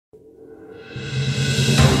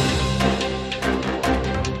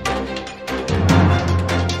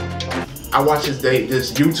I watched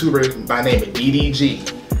this YouTuber by the name of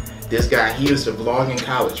DDG. This guy, he used to vlog in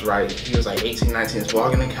college, right? He was like 18, 19,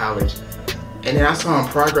 vlogging in college. And then I saw him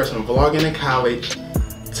progress from vlogging in college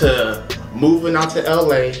to moving out to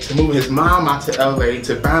LA, to moving his mom out to LA,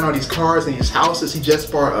 to buying all these cars and these houses. He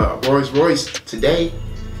just bought a Rolls Royce today.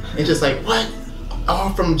 And just like, what?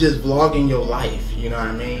 All from just vlogging your life, you know what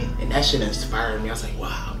I mean? And that shit inspired me. I was like,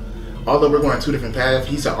 wow. Although we're going two different paths,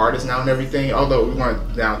 he's an artist now and everything, although we're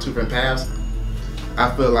going down two different paths, I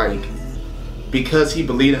feel like because he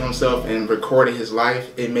believed in himself and recorded his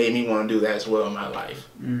life, it made me want to do that as well in my life.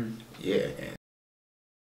 Yeah.